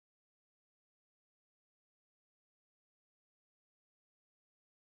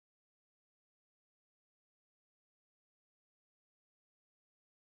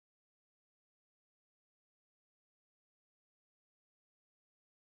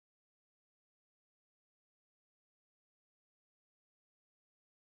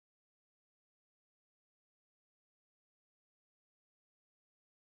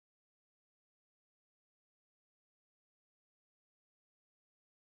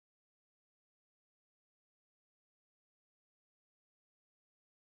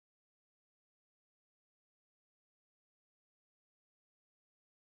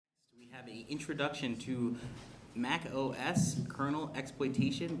have an introduction to macOS Kernel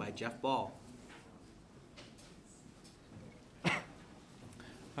Exploitation by Jeffball.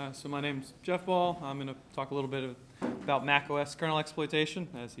 So my name's Jeffball. I'm going to talk a little bit about macOS Kernel Exploitation,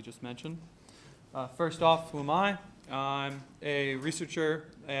 as he just mentioned. First off, who am I? I'm a researcher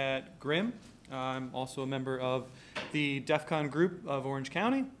at GRIM. I'm also a member of the DEF CON group of Orange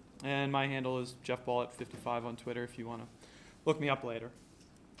County, and my handle is Jeffball at 55 on Twitter if you want to look me up later.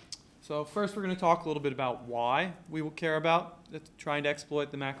 So first we're going to talk a little bit about why we will care about trying to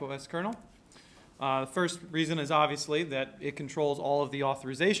exploit the macOS kernel. The first reason is obviously that it controls all of the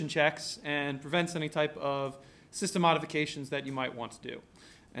authorization checks and prevents any type of system modifications that you might want to do.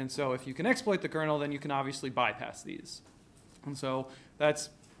 And so if you can exploit the kernel, then you can obviously bypass these. And so that's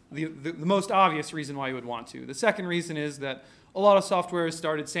the most obvious reason why you would want to. The second reason is that a lot of software has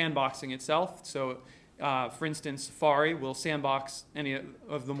started sandboxing itself. So for instance, Safari will sandbox any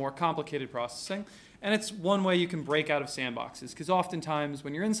of the more complicated processing. And it's one way you can break out of sandboxes, because oftentimes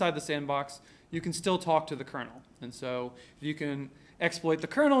when you're inside the sandbox, you can still talk to the kernel. And so if you can exploit the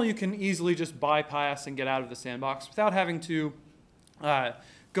kernel, you can easily just bypass and get out of the sandbox without having to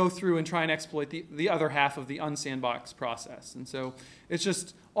go through and try and exploit the other half of the unsandbox process. And so it's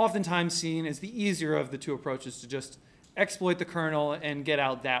just oftentimes seen as the easier of the two approaches to just exploit the kernel and get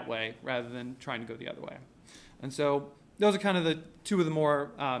out that way rather than trying to go the other way. And so those are kind of the two of the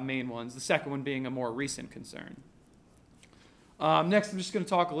more main ones, the second one being a more recent concern. Next, I'm just going to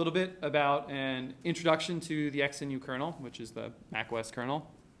talk a little bit about an introduction to the XNU kernel, which is the macOS kernel.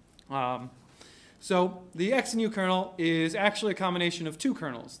 So the XNU kernel is actually a combination of two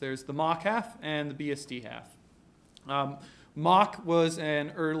kernels. There's the mock half and the BSD half. Mock was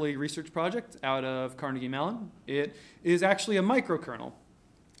an early research project out of Carnegie Mellon. It is actually a microkernel.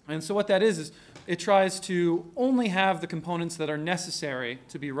 And so what that is it tries to only have the components that are necessary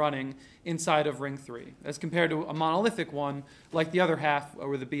to be running inside of ring 3, as compared to a monolithic one like the other half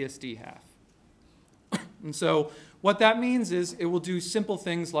or the BSD half. And so what that means is it will do simple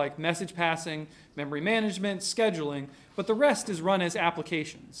things like message passing, memory management, scheduling, but the rest is run as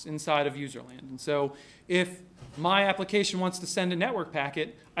applications inside of userland. And so if my application wants to send a network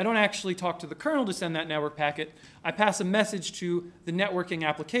packet, I don't actually talk to the kernel to send that network packet. I pass a message to the networking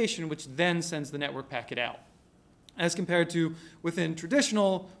application, which then sends the network packet out. As compared to within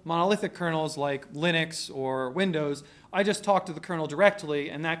traditional monolithic kernels like Linux or Windows, I just talk to the kernel directly,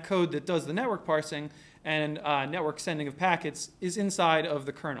 and that code that does the network parsing and network sending of packets is inside of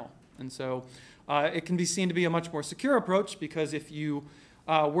the kernel. And so it can be seen to be a much more secure approach, because if you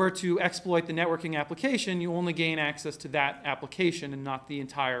were to exploit the networking application, you only gain access to that application and not the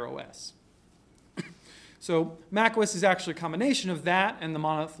entire OS. So macOS is actually a combination of that and the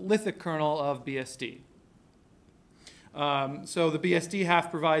monolithic kernel of BSD. So the BSD half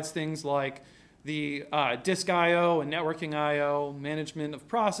provides things like the disk I/O and networking I/O, management of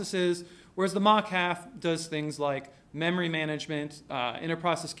processes, whereas the mock half does things like memory management,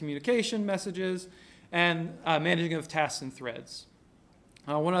 inter-process communication messages, and managing of tasks and threads.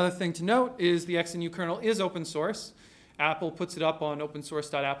 One other thing to note is the XNU kernel is open source. Apple puts it up on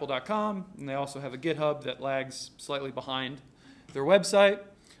opensource.apple.com, and they also have a GitHub that lags slightly behind their website.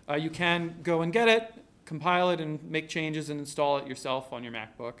 You can go and get it, compile it, and make changes and install it yourself on your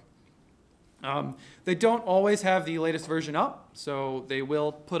MacBook. They don't always have the latest version up, so they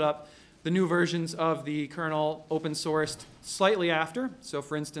will put up the new versions of the kernel open sourced slightly after. So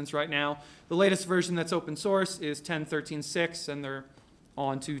for instance, right now, the latest version that's open source is 10.13.6, and they're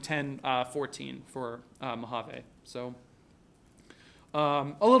on to 10.14 for Mojave. So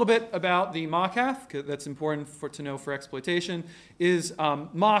a little bit about the mock half that's important to know for exploitation is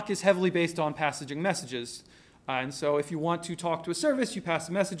mock is heavily based on passaging messages. And so if you want to talk to a service, you pass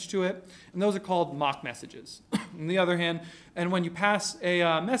a message to it, and those are called mock messages. On the other hand, and when you pass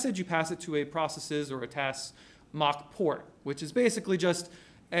a message, you pass it to a process's or a task's mock port, which is basically just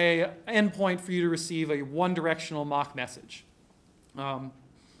an endpoint for you to receive a one-directional mock message.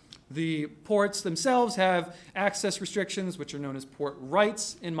 The ports themselves have access restrictions, which are known as port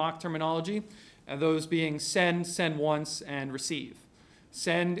writes in mock terminology, and those being send, send once, and receive.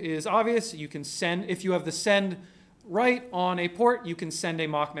 Send is obvious. You can send, if you have the send write on a port, you can send a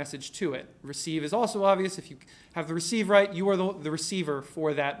mock message to it. Receive is also obvious. If you have the receive write, you are the receiver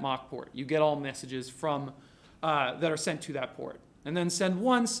for that mock port. You get all messages from that are sent to that port. And then send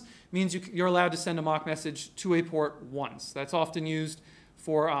once means you're allowed to send a mock message to a port once. That's often used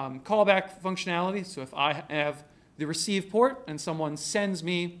for callback functionality. So if I have the receive port and someone sends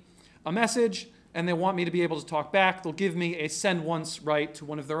me a message and they want me to be able to talk back, they'll give me a send once write to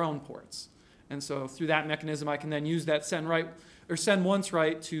one of their own ports. And so through that mechanism, I can then use that send right or send once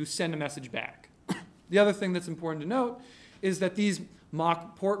right to send a message back. The other thing that's important to note is that these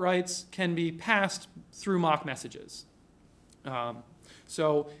mock port writes can be passed through mock messages.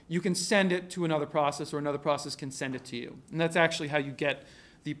 So you can send it to another process, or another process can send it to you. And that's actually how you get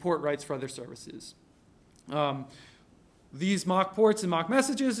the port writes for other services. These mock ports and mock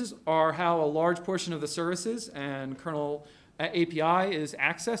messages are how a large portion of the services and kernel API is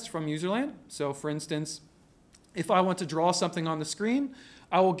accessed from userland. So for instance, if I want to draw something on the screen,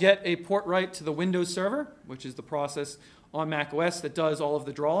 I will get a port write to the Windows server, which is the process on macOS that does all of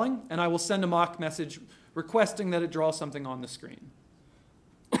the drawing, and I will send a mock message requesting that it draw something on the screen.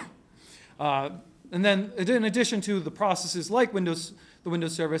 And then in addition to the processes like the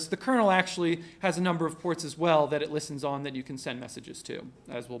Windows service, the kernel actually has a number of ports as well that it listens on that you can send messages to,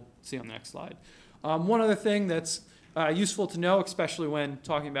 as we'll see on the next slide. One other thing that's useful to know, especially when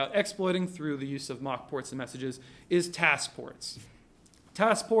talking about exploiting through the use of mock ports and messages, is task ports.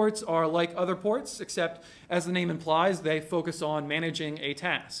 Task ports are like other ports, except as the name implies, they focus on managing a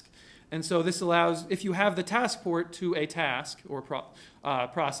task. And so this allows, if you have the task port to a task or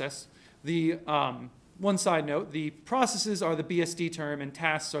process, one side note, the processes are the BSD term and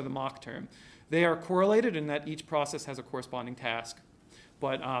tasks are the mock term. They are correlated in that each process has a corresponding task,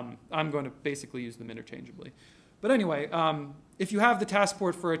 but I'm going to basically use them interchangeably. But anyway, if you have the task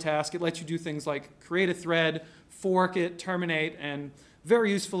port for a task, it lets you do things like create a thread, fork it, terminate, and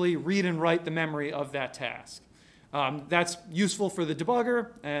very usefully read and write the memory of that task. That's useful for the debugger,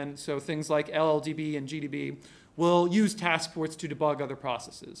 and so things like LLDB and GDB will use task ports to debug other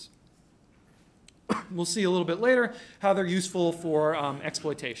processes. We'll see a little bit later how they're useful for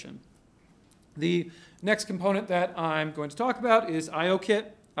exploitation. The next component that I'm going to talk about is IOKit.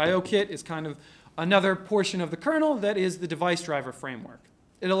 IOKit is kind of another portion of the kernel that is the device driver framework.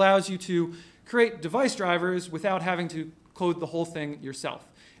 It allows you to create device drivers without having to code the whole thing yourself.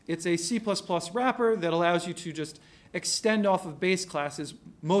 It's a C++ wrapper that allows you to just extend off of base classes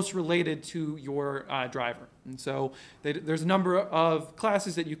most related to your driver. And so there's a number of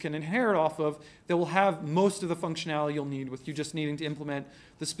classes that you can inherit off of that will have most of the functionality you'll need, with you just needing to implement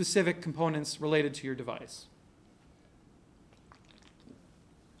the specific components related to your device.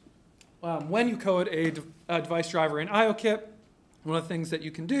 When you code a device driver in IOKit, one of the things that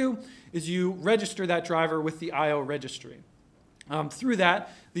you can do is you register that driver with the IO registry. Through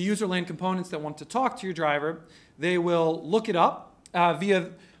that, the userland components that want to talk to your driver, they will look it up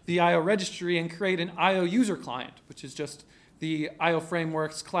via the IO registry and create an IO user client, which is just the IO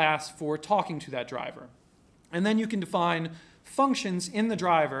framework's class for talking to that driver. And then you can define functions in the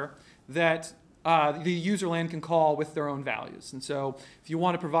driver that the userland can call with their own values. And so if you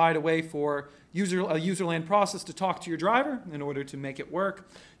want to provide a way for a userland process to talk to your driver in order to make it work,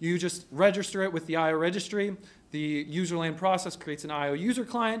 you just register it with the IO registry. The userland process creates an IO user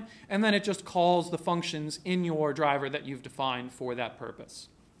client, and then it just calls the functions in your driver that you've defined for that purpose.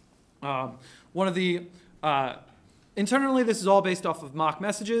 Internally, this is all based off of mock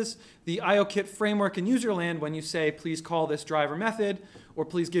messages. The IOKit framework in userland, when you say, please call this driver method, or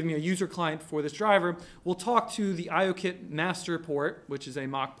please give me a user client for this driver, will talk to the IOKit master port, which is a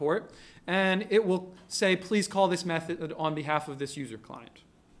mock port, and it will say, please call this method on behalf of this user client.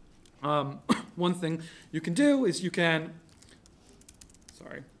 One thing you can do is you can,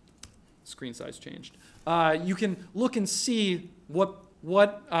 sorry, screen size changed. You can look and see what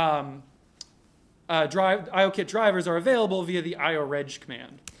IOKit drivers are available via the IOReg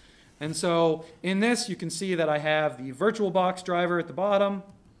command. And so in this, you can see that I have the VirtualBox driver at the bottom.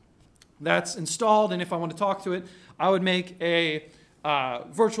 That's installed, and if I want to talk to it, I would make a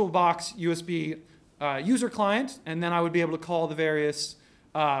VirtualBox USB user client, and then I would be able to call the various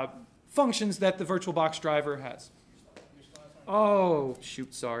functions that the VirtualBox driver has. Oh,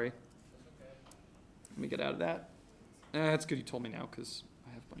 shoot, sorry. Let me get out of that. That's good you told me now, because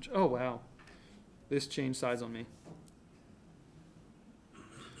I have a bunch. Oh, wow. This changed size on me.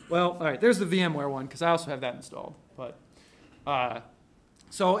 Well, all right, there's the VMware one, because I also have that installed. But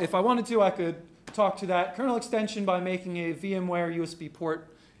so if I wanted to, I could talk to that kernel extension by making a VMware USB port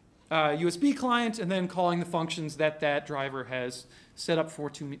USB client, and then calling the functions that that driver has set up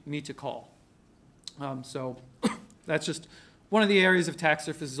for me to call. So that's just one of the areas of attack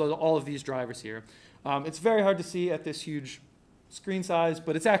surface is all of these drivers here. It's very hard to see at this huge screen size,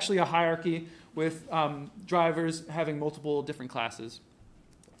 but it's actually a hierarchy with drivers having multiple different classes.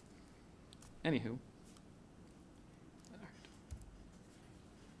 Anywho.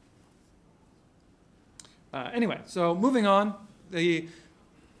 Anyway, so moving on,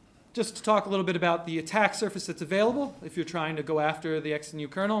 just to talk a little bit about the attack surface that's available if you're trying to go after the XNU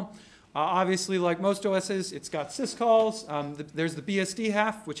kernel. Obviously, like most OSs, it's got syscalls. There's the BSD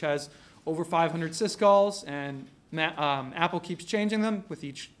half, which has over 500 syscalls, and Apple keeps changing them with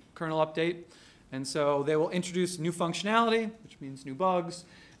each kernel update. And so they will introduce new functionality, which means new bugs,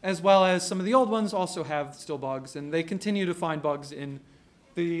 as well as some of the old ones also have still bugs, and they continue to find bugs in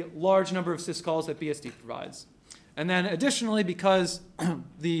the large number of syscalls that BSD provides. And then additionally, because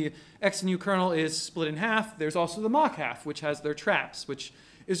the XNU kernel is split in half, there's also the mock half, which has their traps, which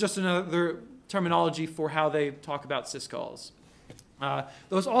is just another terminology for how they talk about syscalls.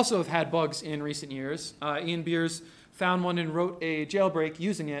 Those also have had bugs in recent years. Ian Beers found one and wrote a jailbreak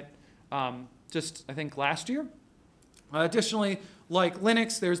using it just, I think, last year. Additionally, like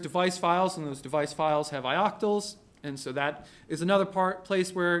Linux, there's device files, and those device files have ioctls. And so that is another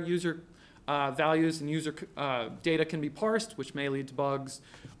place where user values and user data can be parsed, which may lead to bugs.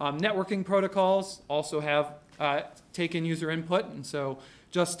 Networking protocols also have taken user input. And so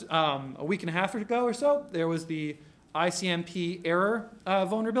just a week and a half ago or so, there was the ICMP error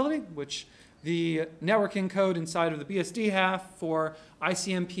vulnerability, which the networking code inside of the BSD half for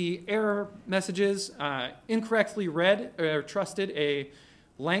ICMP error messages incorrectly read or trusted a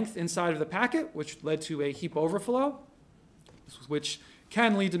length inside of the packet, which led to a heap overflow, which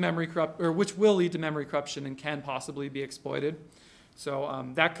can lead to memory which will lead to memory corruption and can possibly be exploited. So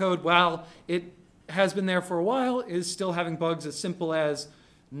that code, while it has been there for a while, is still having bugs as simple as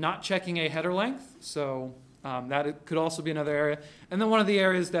not checking a header length. So that could also be another area. And then one of the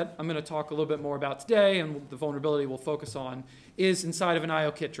areas that I'm going to talk a little bit more about today, and the vulnerability we'll focus on, is inside of an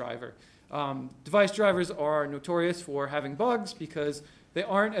IOKit driver. Device drivers are notorious for having bugs because they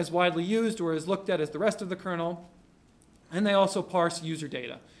aren't as widely used or as looked at as the rest of the kernel, and they also parse user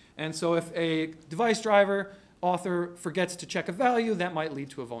data. And so if a device driver author forgets to check a value, that might lead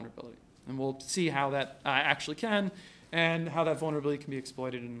to a vulnerability. And we'll see how that actually can, and how that vulnerability can be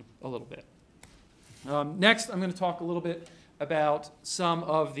exploited in a little bit. Next, I'm going to talk a little bit about some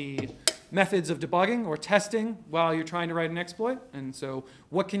of the methods of debugging or testing while you're trying to write an exploit. And so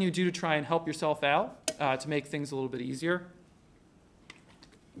what can you do to try and help yourself out to make things a little bit easier?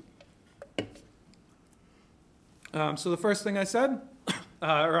 So the first thing I said,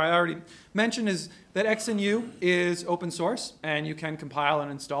 or I already mentioned, is that XNU is open source, and you can compile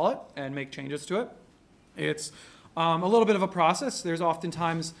and install it and make changes to it. It's a little bit of a process. There's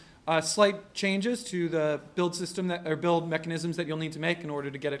oftentimes slight changes to the build system or build mechanisms that you'll need to make in order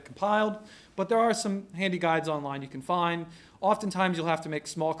to get it compiled. But there are some handy guides online you can find. Oftentimes you'll have to make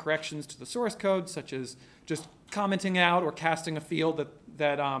small corrections to the source code, such as just commenting out or casting a field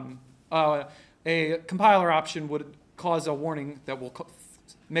that a compiler option would cause a warning that will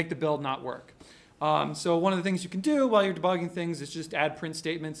make the build not work. So one of the things you can do while you're debugging things is just add print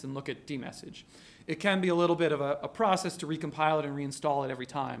statements and look at dmessage. It can be a little bit of a process to recompile it and reinstall it every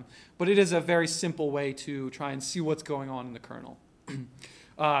time, but it is a very simple way to try and see what's going on in the kernel.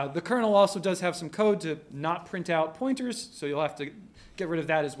 The kernel also does have some code to not print out pointers, so you'll have to get rid of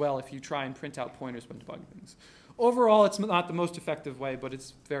that as well if you try and print out pointers when debugging things. Overall, it's not the most effective way, but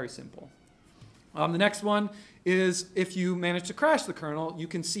it's very simple. The next one is if you manage to crash the kernel, you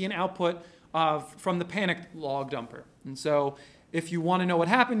can see an output from the panic log dumper. And so if you want to know what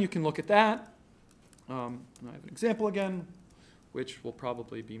happened, you can look at that. I have an example again, which will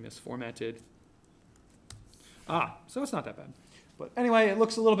probably be misformatted. So it's not that bad. But anyway, it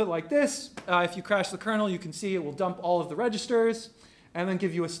looks a little bit like this. If you crash the kernel, you can see it will dump all of the registers and then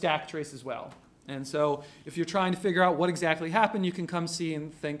give you a stack trace as well. And so if you're trying to figure out what exactly happened, you can come see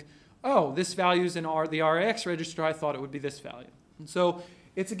and think, oh, this value is in the RAX register. I thought it would be this value. And so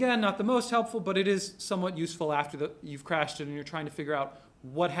it's, again, not the most helpful, but it is somewhat useful after you've crashed it and you're trying to figure out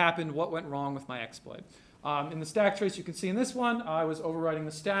what happened, what went wrong with my exploit. In the stack trace, you can see in this one, I was overwriting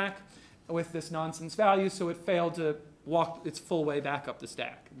the stack with this nonsense value, so it failed to walk its full way back up the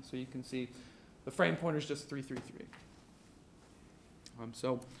stack. And so you can see the frame pointer is just 333.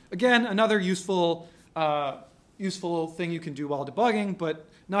 So again, another useful thing you can do while debugging, but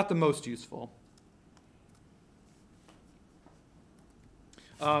not the most useful.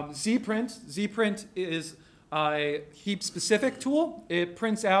 Zprint is a heap-specific tool. It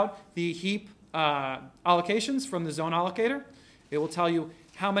prints out the heap allocations from the zone allocator. It will tell you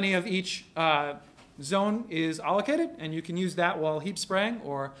how many of each zone is allocated, and you can use that while heap spraying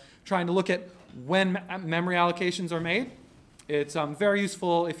or trying to look at when memory allocations are made. It's very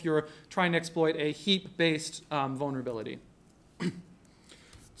useful if you're trying to exploit a heap-based vulnerability.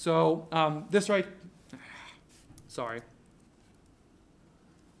 So this right, sorry.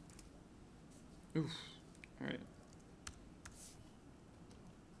 Oof. All right.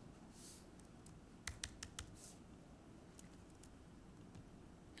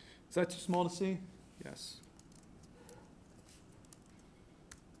 Is that too small to see? Yes.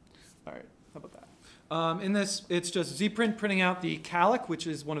 All right, how about that? In this, it's just zprint printing out the calloc, which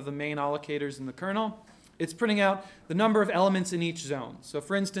is one of the main allocators in the kernel. It's printing out the number of elements in each zone. So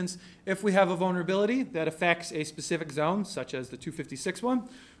for instance, if we have a vulnerability that affects a specific zone, such as the 256 one,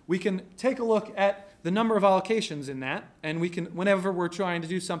 we can take a look at the number of allocations in that, and we can, whenever we're trying to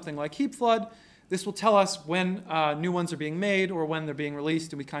do something like heap flood, this will tell us when new ones are being made or when they're being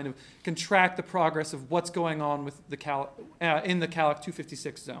released, and we kind of can track the progress of what's going on with the in the calloc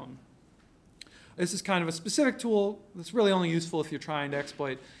 256 zone. This is kind of a specific tool that's really only useful if you're trying to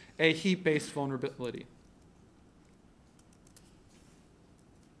exploit a heap-based vulnerability.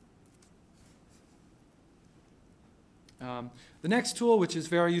 The next tool, which is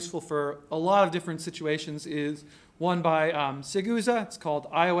very useful for a lot of different situations, is one by Siguza. It's called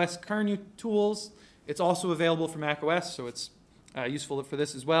iOS Kernel Tools. It's also available for macOS, so it's useful for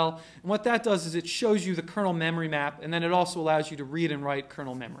this as well. And what that does is it shows you the kernel memory map, and then it also allows you to read and write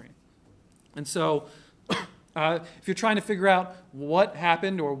kernel memory. And so if you're trying to figure out what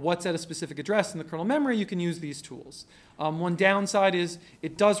happened or what's at a specific address in the kernel memory, you can use these tools. One downside is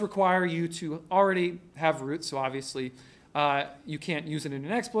it does require you to already have root, so obviously you can't use it in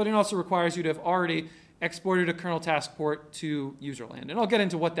an exploit. It also requires you to have already exported a kernel task port to userland. And I'll get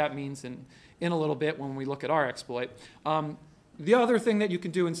into what that means in a little bit when we look at our exploit. The other thing that you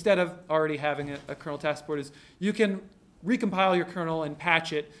can do instead of already having a kernel task port is you can recompile your kernel and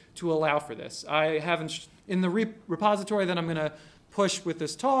patch it to allow for this. I have in the repository that I'm going to push with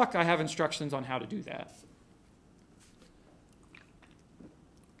this talk, I have instructions on how to do that.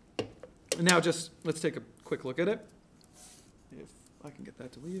 And now just let's take a quick look at it. If I can get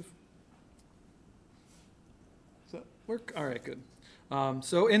that to leave. Does that work? All right, good.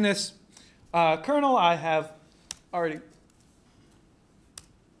 So in this kernel, I have already,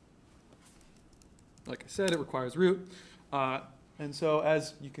 like I said, it requires root. And so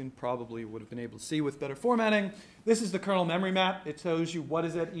as you can probably would have been able to see with better formatting, this is the kernel memory map. It tells you what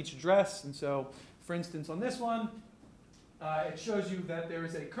is at each address. And so, for instance, on this one, it shows you that there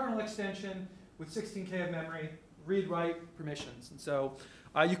is a kernel extension with 16K of memory, read-write permissions. And so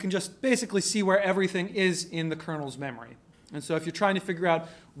you can just basically see where everything is in the kernel's memory. And so if you're trying to figure out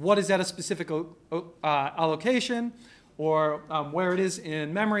what is at a specific allocation or where it is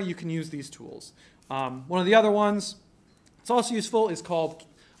in memory, you can use these tools. One of the other ones it's also useful is called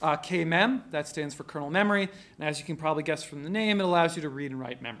KMem. That stands for kernel memory. And as you can probably guess from the name, it allows you to read and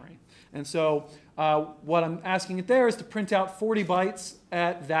write memory. And so what I'm asking it there is to print out 40 bytes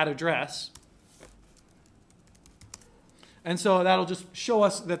at that address. And so that'll just show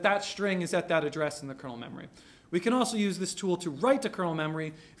us that that string is at that address in the kernel memory. We can also use this tool to write to kernel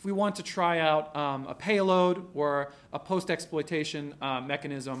memory if we want to try out a payload or a post-exploitation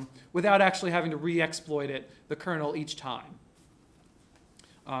mechanism without actually having to re-exploit the kernel each time.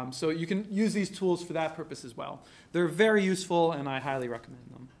 So you can use these tools for that purpose as well. They're very useful, and I highly recommend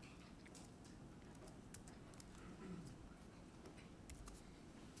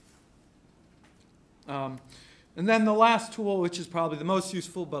them. And then the last tool, which is probably the most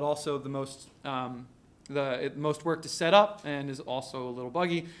useful, but also the most most work to set up and is also a little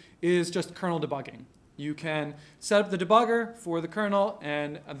buggy, is just kernel debugging. You can set up the debugger for the kernel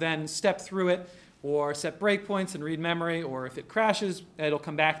and then step through it or set breakpoints and read memory, or if it crashes, it'll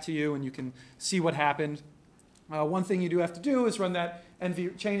come back to you and you can see what happened. One thing you do have to do is run that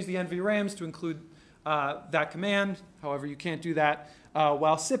change the NVRAMs to include that command. However, you can't do that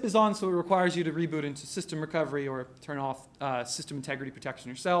while SIP is on, so it requires you to reboot into system recovery or turn off system integrity protection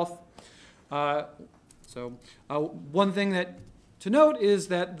yourself. One thing to note is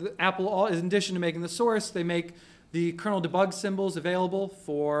that Apple, in addition to making the source, they make the kernel debug symbols available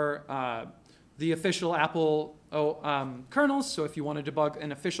for the official Apple kernels. So if you want to debug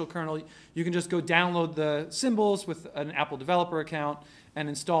an official kernel, you can just go download the symbols with an Apple developer account and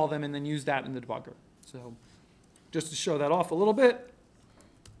install them and then use that in the debugger. So just to show that off a little bit.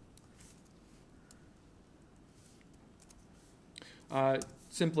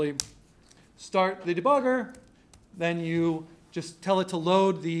 Simply start the debugger, then you just tell it to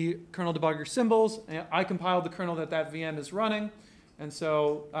load the kernel debugger symbols. I compiled the kernel that VM is running, and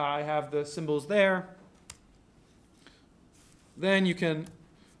so I have the symbols there. Then you can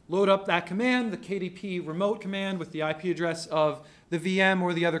load up that command, the KDP remote command with the IP address of the VM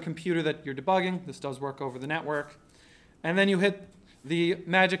or the other computer that you're debugging. This does work over the network. And then you hit the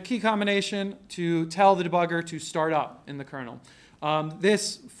magic key combination to tell the debugger to start up in the kernel.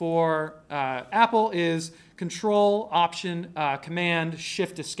 This for Apple is Control, Option, Command,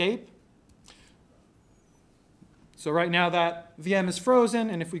 Shift, Escape. So right now that VM is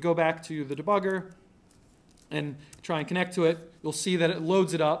frozen, and if we go back to the debugger and try and connect to it, you'll see that it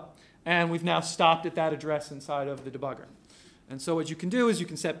loads it up, and we've now stopped at that address inside of the debugger. And so what you can do is you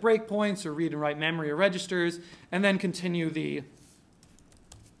can set breakpoints or read and write memory or registers, and then continue the,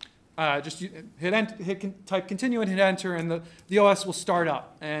 type continue and hit enter, and the OS will start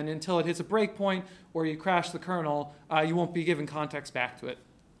up. And until it hits a breakpoint or you crash the kernel, you won't be given context back to it.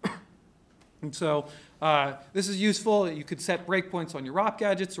 And so this is useful. You could set breakpoints on your ROP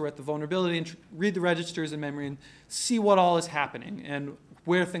gadgets or at the vulnerability and read the registers in memory and see what all is happening and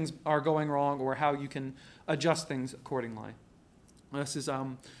where things are going wrong or how you can adjust things accordingly. This is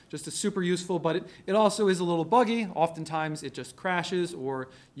just a super useful, but it also is a little buggy. Oftentimes it just crashes, or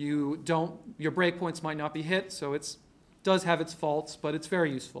your breakpoints might not be hit, so it does have its faults, but it's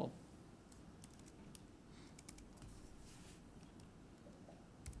very useful.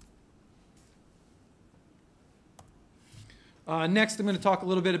 Next, I'm going to talk a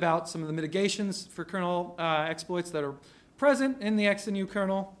little bit about some of the mitigations for kernel exploits that are present in the XNU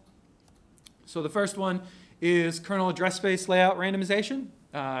kernel. So the first one is kernel address space layout randomization.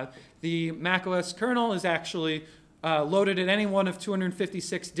 The macOS kernel is actually loaded at any one of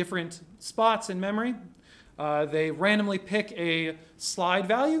 256 different spots in memory. They randomly pick a slide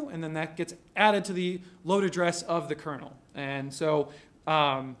value, and then that gets added to the load address of the kernel. And so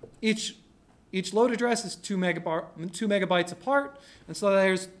each load address is 2 megabytes apart, and so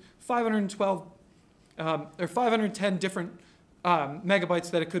there's 512 or 510 different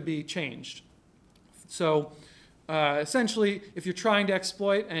megabytes that it could be changed. So essentially, if you're trying to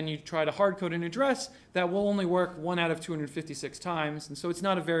exploit and you try to hardcode an address, that will only work 1 out of 256 times, and so it's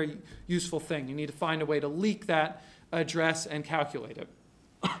not a very useful thing. You need to find a way to leak that address and calculate it.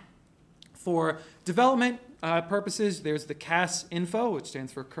 For development purposes, there's the CAS info, which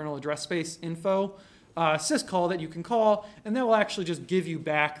stands for kernel address space info syscall that you can call, and that will actually just give you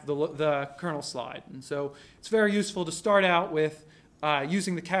back the kernel slide. And so it's very useful to start out with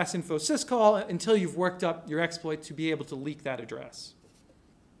using the CAS info syscall until you've worked up your exploit to be able to leak that address.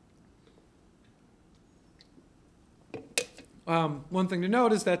 One thing to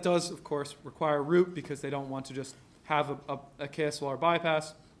note is that does, of course, require root because they don't want to just have a KSLR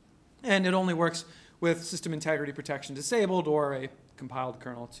bypass. And it only works with system integrity protection disabled or a compiled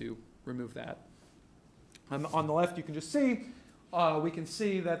kernel to remove that. On the left, you can just see, we can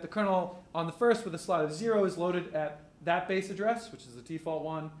see that the kernel on the first with a slide of 0 is loaded at that base address, which is the default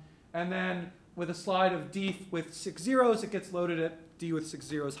one. And then with a slide of D with 6 zeros, it gets loaded at D with 6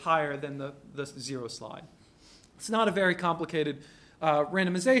 zeros higher than the 0 slide. It's not a very complicated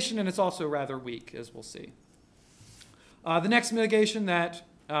randomization, and it's also rather weak, as we'll see. The next mitigation that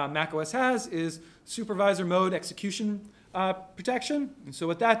macOS has is supervisor mode execution protection. And so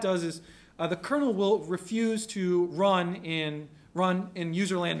what that does is the kernel will refuse to run in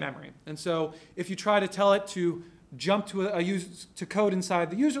userland memory. And so if you try to tell it to jump to code inside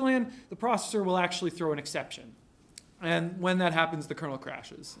the userland, the processor will actually throw an exception. And when that happens, the kernel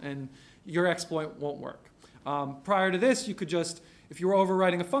crashes, and your exploit won't work. Prior to this, you could just, if you were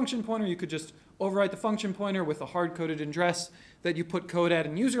overwriting a function pointer, you could just overwrite the function pointer with a hard-coded address that you put code at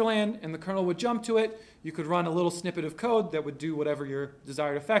in userland, and the kernel would jump to it. You could run a little snippet of code that would do whatever your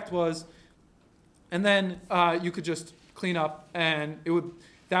desired effect was. And then you could just clean up, and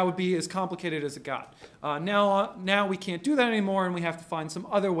that would be as complicated as it got. Now we can't do that anymore, and we have to find some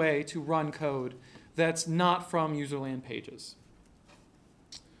other way to run code that's not from userland pages.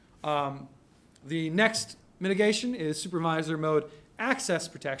 The next mitigation is supervisor mode access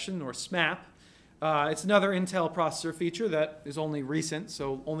protection, or SMAP. It's another Intel processor feature that is only recent,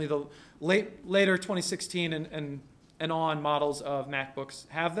 so only the later 2016 and on models of MacBooks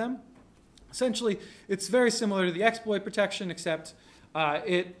have them. Essentially, it's very similar to the exploit protection, except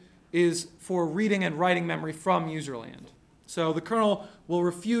it is for reading and writing memory from userland. So the kernel will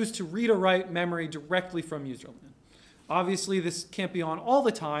refuse to read or write memory directly from userland. Obviously, this can't be on all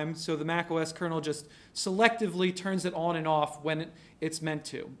the time, so the macOS kernel just selectively turns it on and off when it's meant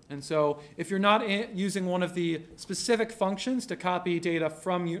to. And so if you're not using one of the specific functions to copy data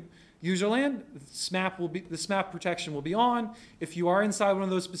from userland, the SMAP protection will be on. If you are inside one of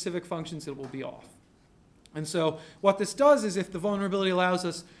those specific functions, it will be off. And so what this does is if the vulnerability allows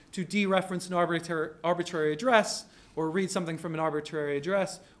us to dereference an arbitrary address or read something from an arbitrary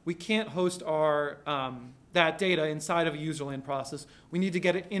address, we can't host our that data inside of a userland process. We need to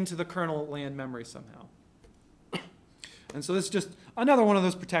get it into the kernel land memory somehow. And so this is just another one of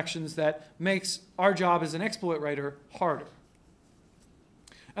those protections that makes our job as an exploit writer harder.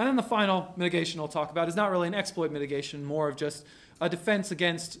 And then the final mitigation I'll talk about is not really an exploit mitigation, more of just a defense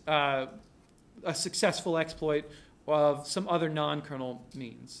against a successful exploit of some other non-kernel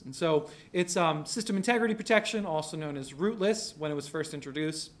means. And so it's system integrity protection, also known as rootless when it was first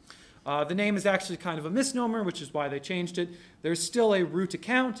introduced. The name is actually kind of a misnomer, which is why they changed it. There's still a root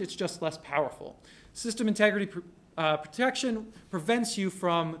account, it's just less powerful. System integrity protection prevents you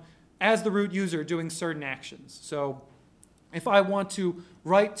from, as the root user, doing certain actions. So if I want to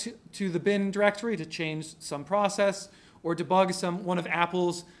write to the bin directory to change some process or debug one of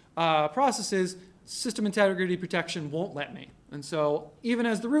Apple's processes, system integrity protection won't let me. And so even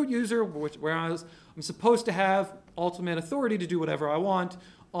as the root user, whereas I'm supposed to have ultimate authority to do whatever I want,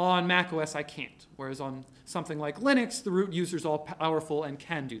 on macOS I can't. Whereas on something like Linux, the root user is all powerful and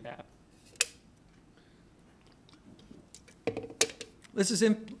can do that. This is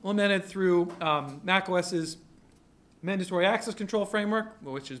implemented through macOS's mandatory access control framework,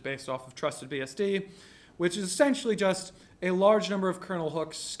 which is based off of trusted BSD, which is essentially just a large number of kernel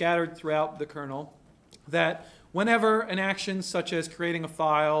hooks scattered throughout the kernel that whenever an action such as creating a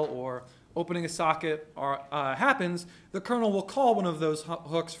file or opening a socket happens, the kernel will call one of those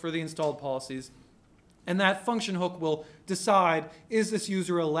hooks for the installed policies, and that function hook will decide, is this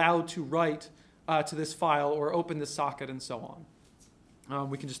user allowed to write to this file or open this socket and so on.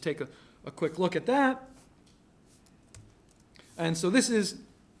 We can just take a quick look at that. And so this is,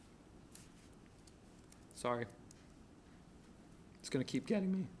 sorry, it's going to keep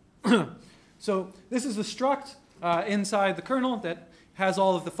getting me. So this is a struct inside the kernel that has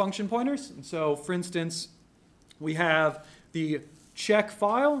all of the function pointers. And so, for instance, we have the check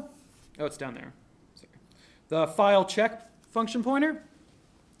file. Oh, it's down there. Sorry. The file check function pointer.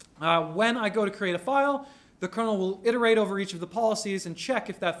 When I go to create a file, the kernel will iterate over each of the policies and check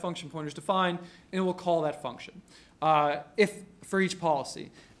if that function pointer is defined, and it will call that function for each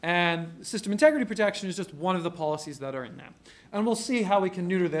policy. And system integrity protection is just one of the policies that are in that. And we'll see how we can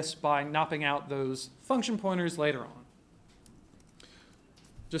neuter this by knopping out those function pointers later on.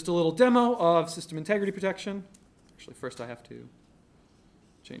 Just a little demo of system integrity protection. Actually, first I have to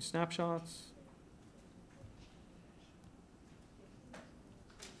change snapshots.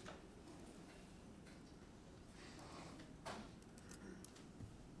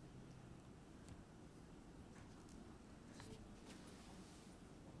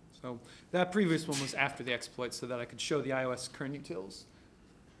 So that previous one was after the exploit so that I could show the iOS kernel utils.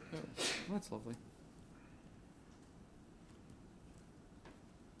 Oh, that's lovely.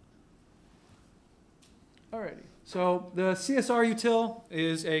 Alrighty, so the CSR util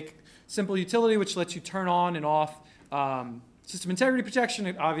is a simple utility which lets you turn on and off system integrity protection.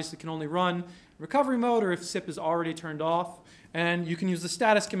 It obviously can only run in recovery mode or if SIP is already turned off. And you can use the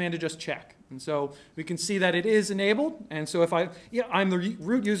status command to just check. And so we can see that it is enabled. And so if I'm the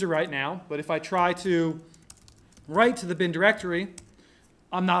root user right now, but if I try to write to the bin directory,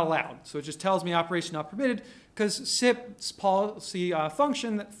 I'm not allowed. So it just tells me operation not permitted because SIP's policy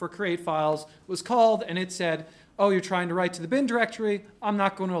function for create files was called and it said, oh, you're trying to write to the bin directory. I'm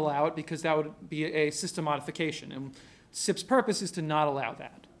not going to allow it because that would be a system modification. And SIP's purpose is to not allow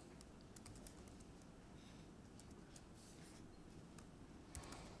that.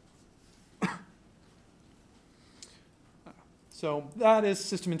 So that is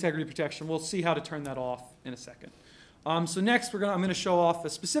system integrity protection. We'll see how to turn that off in a second. So next, I'm going to show off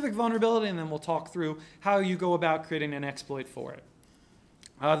a specific vulnerability, and then we'll talk through how you go about creating an exploit for it.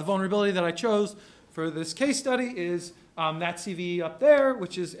 The vulnerability that I chose for this case study is that CV up there,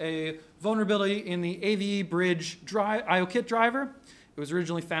 which is a vulnerability in the AVE Bridge IOKit driver. It was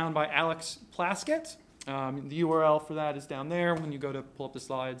originally found by Alex Plaskett. The URL for that is down there when you go to pull up the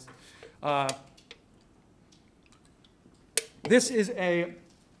slides. This is a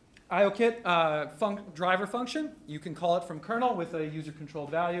IOKit driver function. You can call it from kernel with a user-controlled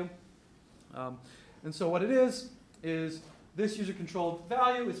value. And so what it is this user-controlled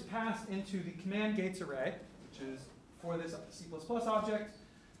value is passed into the command gates array, which is for this C++ object.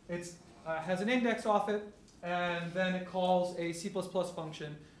 It has an index off it, and then it calls a C++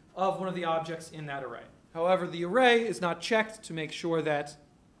 function of one of the objects in that array. However, the array is not checked to make sure that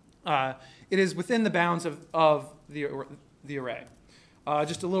it is within the bounds of the array.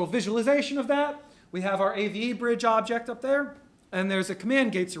 Just a little visualization of that. We have our AVE bridge object up there, and there's a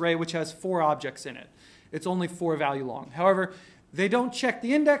command gates array which has 4 objects in it. It's only 4 value long. However, they don't check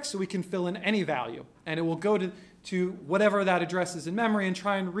the index, so we can fill in any value, and it will go to whatever that address is in memory and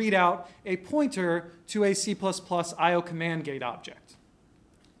try and read out a pointer to a C++ IO command gate object.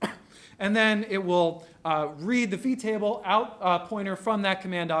 And then it will read the vtable out pointer from that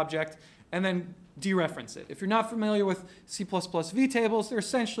command object and then dereference it. If you're not familiar with C++ vtables, they're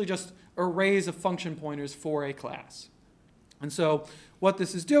essentially just arrays of function pointers for a class. And so what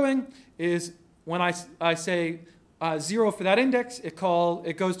this is doing is when I say 0 for that index. It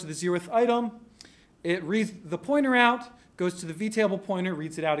goes to the 0th item. It reads the pointer out, goes to the vtable pointer,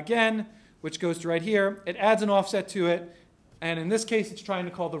 reads it out again, which goes to right here. It adds an offset to it. And in this case, it's trying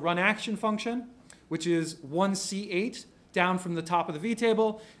to call the run action function, which is 1C8 down from the top of the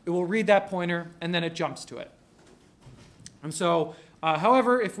vtable. It will read that pointer, and then it jumps to it. And so,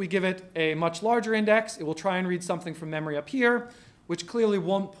 however, if we give it a much larger index, it will try and read something from memory up here, which clearly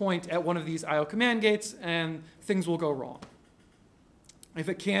won't point at one of these I/O command gates, and things will go wrong. If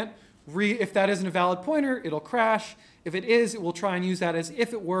it can't if that isn't a valid pointer, it'll crash. If it is, it will try and use that as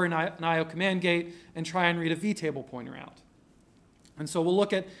if it were an I/O command gate and try and read a vtable pointer out. And so we'll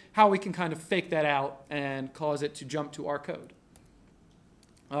look at how we can kind of fake that out and cause it to jump to our code.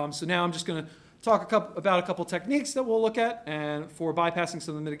 So now I'm just going to talk about a couple techniques that we'll look at and for bypassing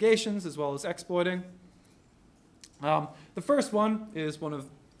some of the mitigations as well as exploiting. The first one is one of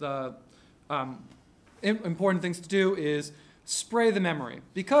the important things to do is spray the memory.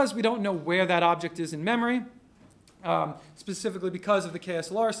 Because we don't know where that object is in memory, specifically because of the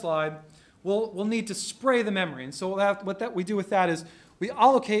KSLR slide, we'll need to spray the memory. And so what we do with that is we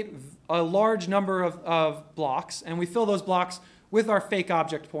allocate a large number of blocks, and we fill those blocks with our fake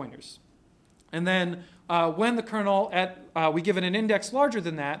object pointers. And then when the kernel, we give it an index larger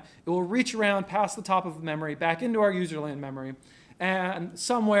than that, it will reach around past the top of the memory, back into our userland memory, and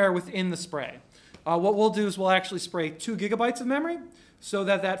somewhere within the spray. What we'll do is we'll actually spray 2 gigabytes of memory so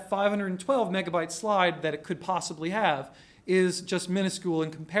that that 512 megabyte slide that it could possibly have is just minuscule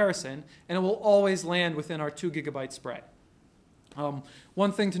in comparison, and it will always land within our 2 gigabyte spray.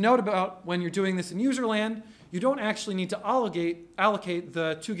 One thing to note about when you're doing this in userland, you don't actually need to allocate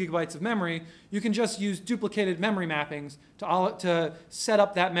the 2 gigabytes of memory. You can just use duplicated memory mappings to set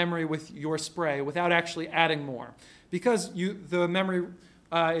up that memory with your spray without actually adding more. Because the memory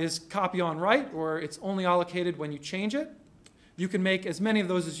is copy on write, or it's only allocated when you change it, you can make as many of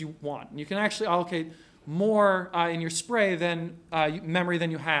those as you want. And you can actually allocate more in your spray memory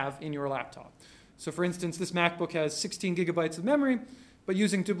than you have in your laptop. So for instance, this MacBook has 16 gigabytes of memory, but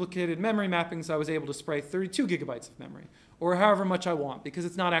using duplicated memory mappings, I was able to spray 32 gigabytes of memory, or however much I want, because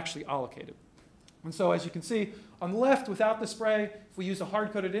it's not actually allocated. And so as you can see, on the left, without the spray, if we use a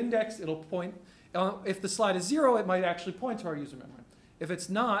hard-coded index, it'll point, if the slide is 0, it might actually point to our user memory. If it's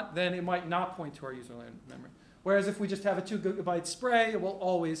not, then it might not point to our userland memory. Whereas if we just have a 2 gigabyte spray, it will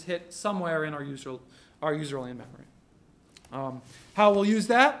always hit somewhere in our userland memory. How we'll use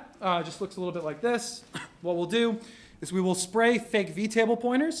that just looks a little bit like this. What we'll do is we will spray fake vtable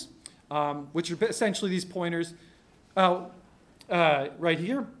pointers, which are essentially these pointers right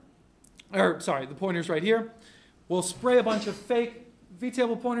here. Or sorry, the pointers right here. We'll spray a bunch of fake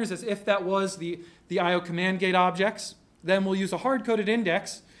vtable pointers as if that was the I/O command gate objects. Then we'll use a hard-coded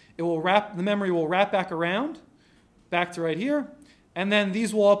index. The memory will wrap back around, back to right here. And then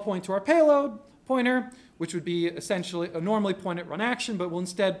these will all point to our payload pointer, which would be essentially normally point at run action, but will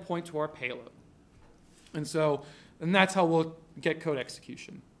instead point to our payload. And that's how we'll get code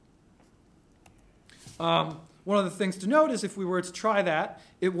execution. One of the things to note is if we were to try that,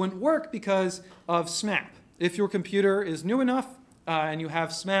 it wouldn't work because of SMAP. If your computer is new enough and you have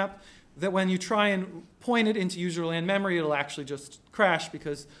SMAP, that when you try and point it into userland memory, it'll actually just crash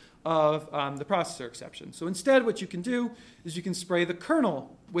because of the processor exception. So instead, what you can do is you can spray the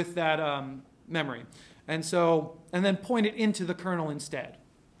kernel with that memory, and then point it into the kernel instead.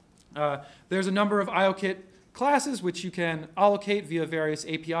 There's a number of IOKit classes which you can allocate via various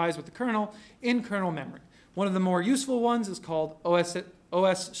APIs with the kernel in kernel memory. One of the more useful ones is called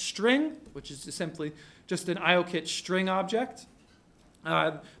OS string, which is simply just an IOKit string object.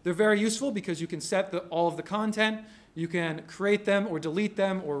 They're very useful because you can set all of the content. You can create them or delete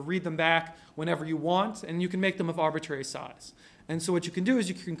them or read them back whenever you want, and you can make them of arbitrary size. And so what you can do is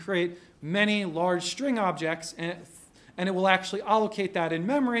you can create many large string objects, and it will actually allocate that in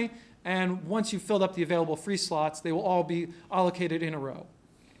memory, and once you've filled up the available free slots, they will all be allocated in a row.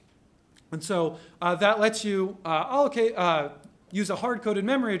 And so that lets you use a hard-coded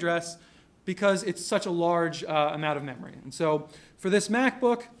memory address because it's such a large amount of memory. And so for this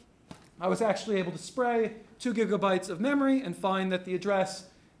MacBook, I was actually able to spray 2 gigabytes of memory and find that the address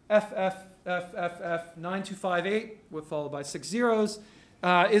FFFFF9258, followed by 6 zeros,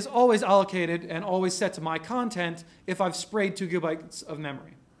 is always allocated and always set to my content if I've sprayed 2 gigabytes of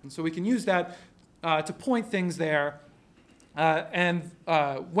memory. And so we can use that to point things there when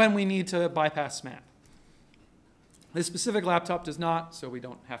we need to bypass SMAP. This specific laptop does not, so we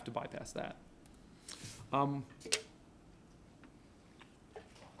don't have to bypass that.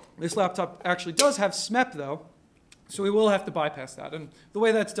 This laptop actually does have SMEP, though, so we will have to bypass that. And the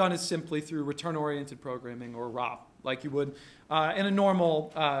way that's done is simply through return-oriented programming, or ROP, like you would in a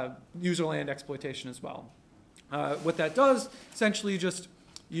normal userland exploitation as well. What that does, essentially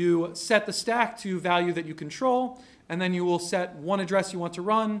you set the stack to value that you control, and then you will set one address you want to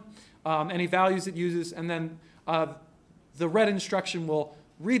run, any values it uses, and then the red instruction will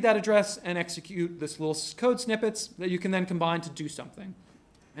read that address and execute this little code snippets that you can then combine to do something.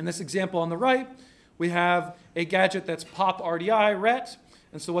 In this example on the right, we have a gadget that's pop RDI ret.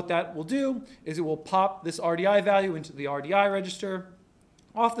 And so what that will do is it will pop this RDI value into the RDI register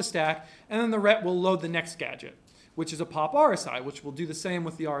off the stack, and then the ret will load the next gadget, which is a pop RSI, which will do the same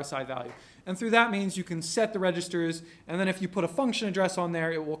with the RSI value. And through that means you can set the registers, and then if you put a function address on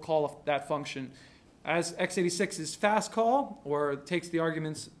there, it will call that function. As x86 is fast call, or takes the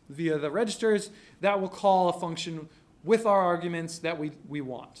arguments via the registers, that will call a function with our arguments that we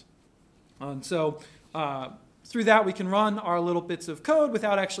want. And so through that, we can run our little bits of code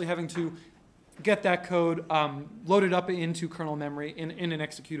without actually having to get that code loaded up into kernel memory in an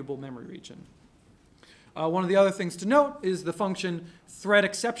executable memory region. One of the other things to note is the function thread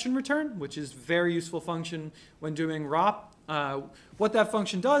exception return, which is a very useful function when doing ROP. What that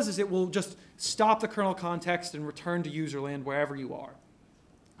function does is it will just stop the kernel context and return to userland wherever you are.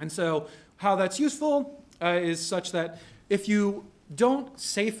 And so how that's useful is such that if you don't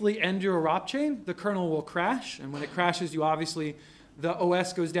safely end your ROP chain, the kernel will crash. And when it crashes, the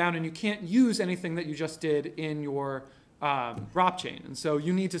OS goes down and you can't use anything that you just did in your ROP chain. And so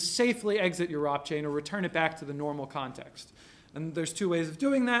you need to safely exit your ROP chain or return it back to the normal context. And there's two ways of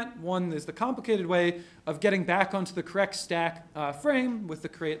doing that. One is the complicated way of getting back onto the correct stack frame with the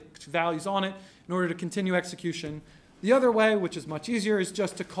correct values on it in order to continue execution. The other way, which is much easier, is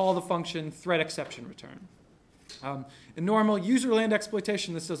just to call the function thread exception return. In normal userland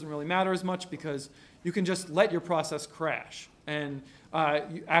exploitation, this doesn't really matter as much because you can just let your process crash and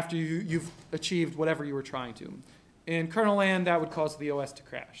after you've achieved whatever you were trying to. In kernel land, that would cause the OS to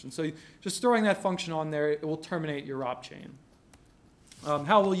crash. And so just throwing that function on there, it will terminate your ROP chain.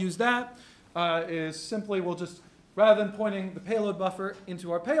 How we'll use that is simply we'll just, rather than pointing the payload buffer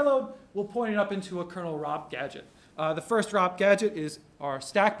into our payload, we'll point it up into a kernel ROP gadget. The first ROP gadget is our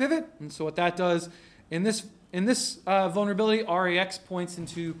stack pivot. And so what that does, in this vulnerability, RAX points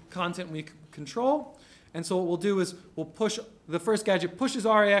into content we control. And so what we'll do is we'll push, the first gadget pushes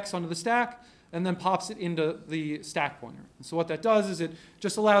RAX onto the stack and then pops it into the stack pointer. And so what that does is it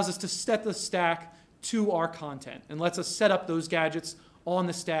just allows us to set the stack to our content and lets us set up those gadgets on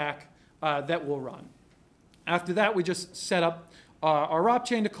the stack that will run. After that, we just set up our ROP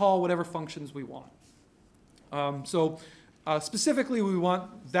chain to call whatever functions we want. Specifically, we want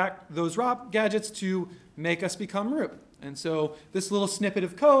those ROP gadgets to make us become root. And so this little snippet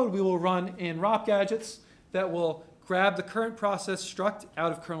of code we will run in ROP gadgets that will grab the current process struct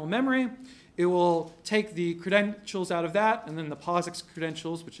out of kernel memory. It will take the credentials out of that, and then the POSIX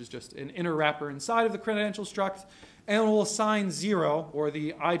credentials, which is just an inner wrapper inside of the credential struct, and it will assign 0, or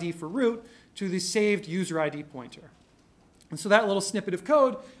the ID for root, to the saved user ID pointer. And so that little snippet of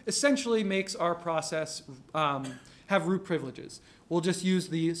code essentially makes our process have root privileges. We'll just use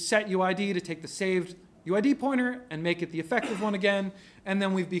the set UID to take the saved UID pointer and make it the effective one again, and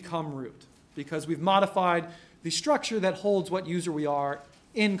then we've become root because we've modified the structure that holds what user we are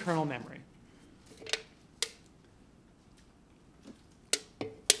in kernel memory.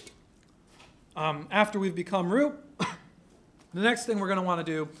 After we've become root, the next thing we're going to want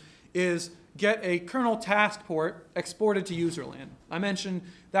to do is get a kernel task port exported to userland. I mentioned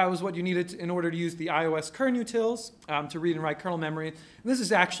that was what you needed in order to use the iOS kern utils to read and write kernel memory. And this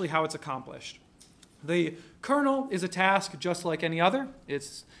is actually how it's accomplished. The kernel is a task just like any other.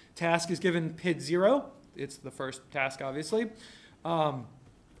 Its task is given PID 0. It's the first task, obviously.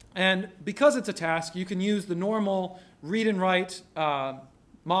 And because it's a task, you can use the normal read and write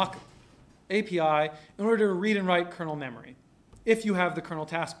mock API in order to read and write kernel memory if you have the kernel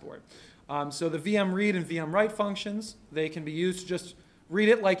task port. So the VM read and VM write functions, they can be used to just read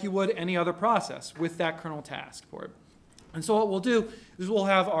it like you would any other process with that kernel task port. And so what we'll do is we'll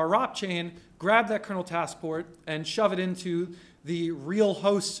have our ROP chain grab that kernel task port and shove it into the real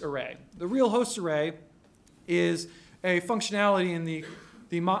hosts array. The real hosts array is a functionality in the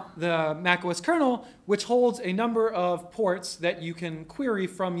macOS kernel which holds a number of ports that you can query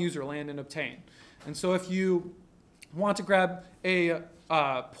from userland and obtain. And so if you want to grab a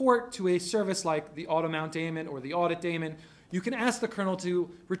port to a service like the auto-mount daemon or the audit daemon, you can ask the kernel to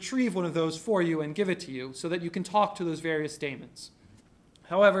retrieve one of those for you and give it to you so that you can talk to those various daemons.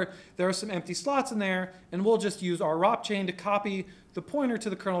 However, there are some empty slots in there, and we'll just use our ROP chain to copy the pointer to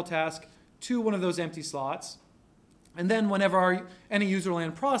the kernel task to one of those empty slots. And then whenever any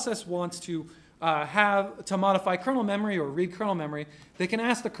userland process wants to have to modify kernel memory or read kernel memory, they can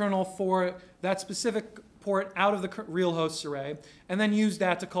ask the kernel for that specific port out of the real hosts array, and then use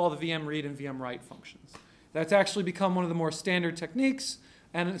that to call the VM read and VM write functions. That's actually become one of the more standard techniques,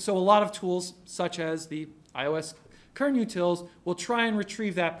 and so a lot of tools, such as the iOS kernel utils, will try and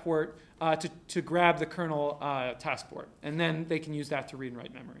retrieve that port to grab the kernel task port, and then they can use that to read and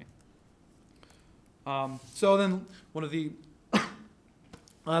write memory. So then one of the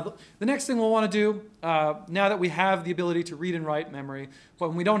next thing we'll want to do, now that we have the ability to read and write memory,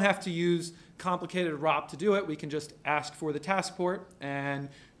 but we don't have to use complicated ROP to do it, we can just ask for the task port and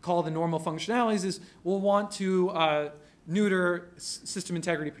call the normal functionalities, is we'll want to neuter system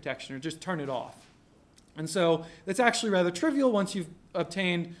integrity protection, or just turn it off. And so it's actually rather trivial once you've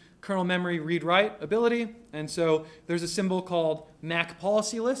obtained kernel memory read-write ability. And so there's a symbol called Mac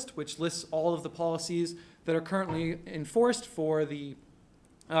policy list, which lists all of the policies that are currently enforced for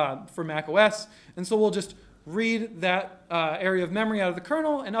Mac OS. And so we'll just read that area of memory out of the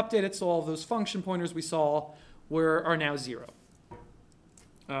kernel and update it so all of those function pointers we saw are now 0.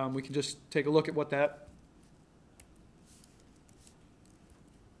 We can just take a look at what that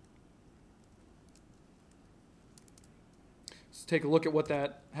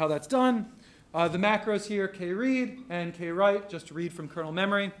how that's done. The macros here, kread and kwrite, just to read from kernel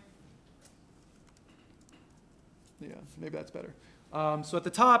memory. Yeah, maybe that's better. So at the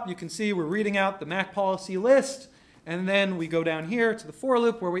top, you can see we're reading out the Mac policy list, and then we go down here to the for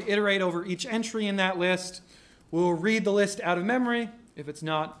loop where we iterate over each entry in that list. We'll read the list out of memory. If it's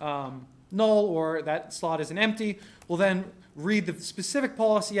not null or that slot isn't empty, we'll then read the specific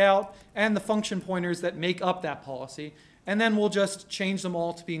policy out and the function pointers that make up that policy, and then we'll just change them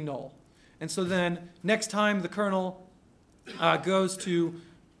all to be null. And so then next time the kernel goes to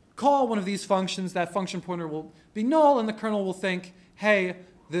call one of these functions, that function pointer will be null, and the kernel will think, hey,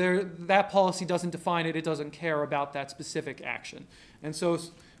 that policy doesn't define it, it doesn't care about that specific action. And so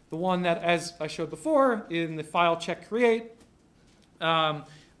the one that, as I showed before, in the file check create,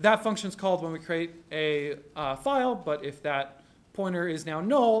 that function is called when we create a file, but if that pointer is now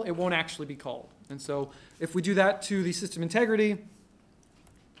null, it won't actually be called. And so if we do that to the system integrity,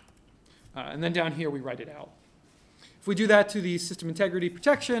 and then down here we write it out. If we do that to the system integrity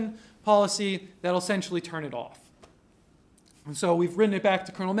protection policy, that'll essentially turn it off. And so we've written it back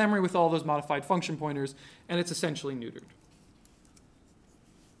to kernel memory with all those modified function pointers, and it's essentially neutered.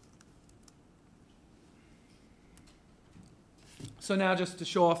 So now just to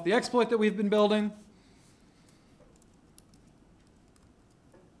show off the exploit that we've been building.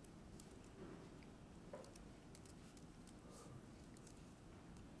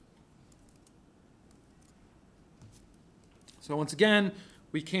 So once again,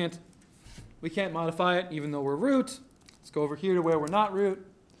 we can't modify it even though we're root. Let's go over here to where we're not root.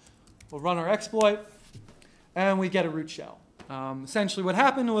 We'll run our exploit, and we get a root shell. Essentially what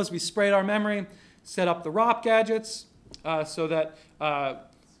happened was we sprayed our memory, set up the ROP gadgets so that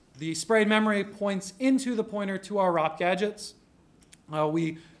the sprayed memory points into the pointer to our ROP gadgets.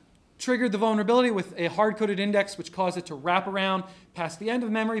 We triggered the vulnerability with a hard-coded index which caused it to wrap around past the end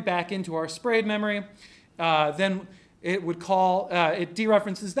of memory back into our sprayed memory. Then it would call, it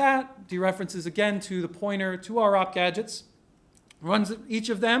dereferences that, dereferences again to the pointer to our ROP gadgets, runs each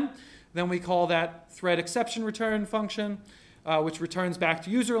of them. Then we call that thread exception return function, which returns back to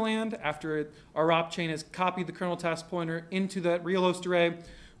userland after our ROP chain has copied the kernel task pointer into that real host array.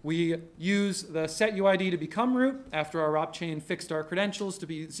 We use the set UID to become root after our ROP chain fixed our credentials to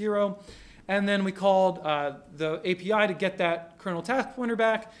be 0. And then we called the API to get that kernel task pointer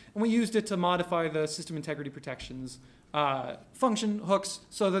back, and we used it to modify the system integrity protections function hooks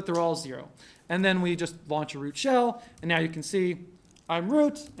so that they're all 0. And then we just launch a root shell, and now you can see I'm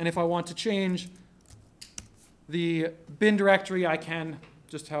root, and if I want to change the bin directory, I can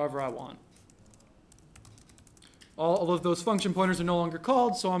just however I want. All of those function pointers are no longer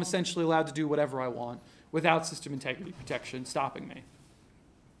called, so I'm essentially allowed to do whatever I want without system integrity protection stopping me.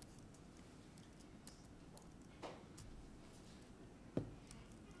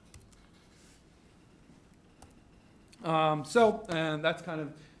 And that's kind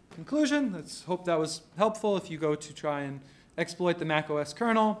of conclusion. Let's hope that was helpful if you go to try and exploit the macOS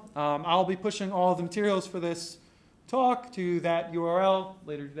kernel. I'll be pushing all the materials for this talk to that URL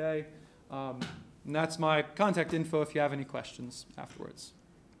later today. And that's my contact info if you have any questions afterwards.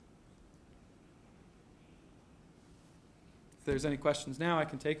 If there's any questions now, I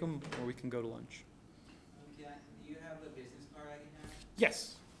can take them, or we can go to lunch. Do you have a business card I can have?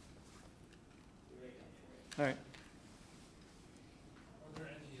 Yes. All right. Are there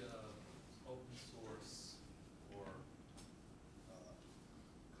any open source or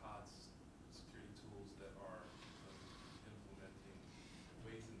COTS security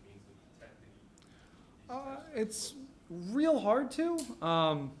It's real hard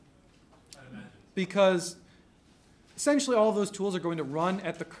to, because essentially all of those tools are going to run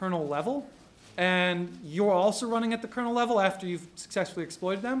at the kernel level, and you're also running at the kernel level after you've successfully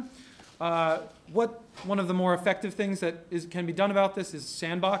exploited them. One of the more effective things that can be done about this is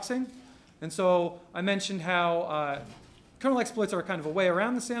sandboxing. And so I mentioned how kernel exploits are kind of a way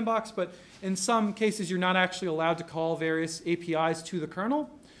around the sandbox, but in some cases you're not actually allowed to call various APIs to the kernel.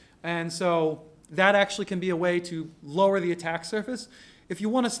 And so that actually can be a way to lower the attack surface. If you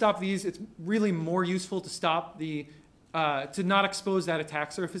want to stop these, it's really more useful to stop to not expose that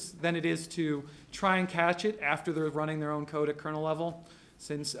attack surface than it is to try and catch it after they're running their own code at kernel level,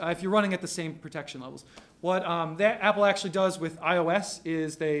 since if you're running at the same protection levels. What that Apple actually does with iOS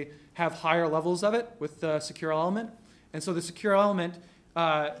is they have higher levels of it with the secure element. And so the secure element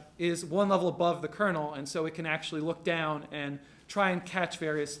is one level above the kernel, and so it can actually look down and try and catch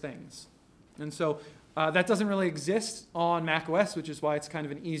various things. And so that doesn't really exist on macOS, which is why it's kind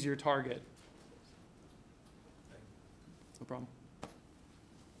of an easier target. No problem.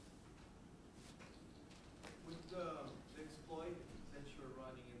 With the exploit that you're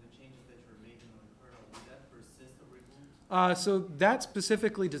running and the changes that you're making on the kernel, is that for system reboot? So that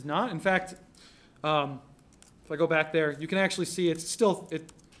specifically does not. In fact, if I go back there, you can actually see it's still, it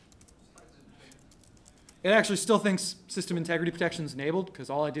actually still thinks system integrity protection is enabled because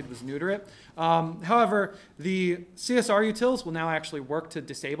all I did was neuter it. However, the CSR utils will now actually work to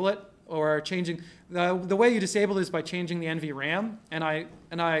disable it, or changing the way you disable it is by changing the NVRAM, and I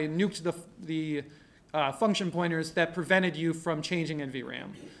nuked the function pointers that prevented you from changing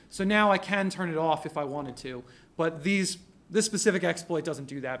NVRAM. So now I can turn it off if I wanted to, but this specific exploit doesn't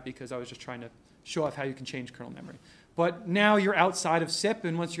do that because I was just trying to show off how you can change kernel memory. But now you're outside of SIP,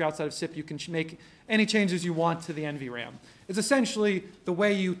 and once you're outside of SIP, you can make any changes you want to the NVRAM. It's essentially the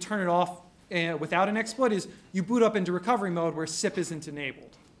way you turn it off without an exploit is you boot up into recovery mode where SIP isn't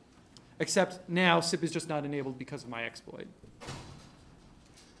enabled. Except now SIP is just not enabled because of my exploit.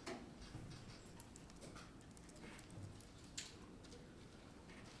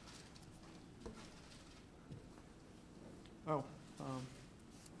 Oh.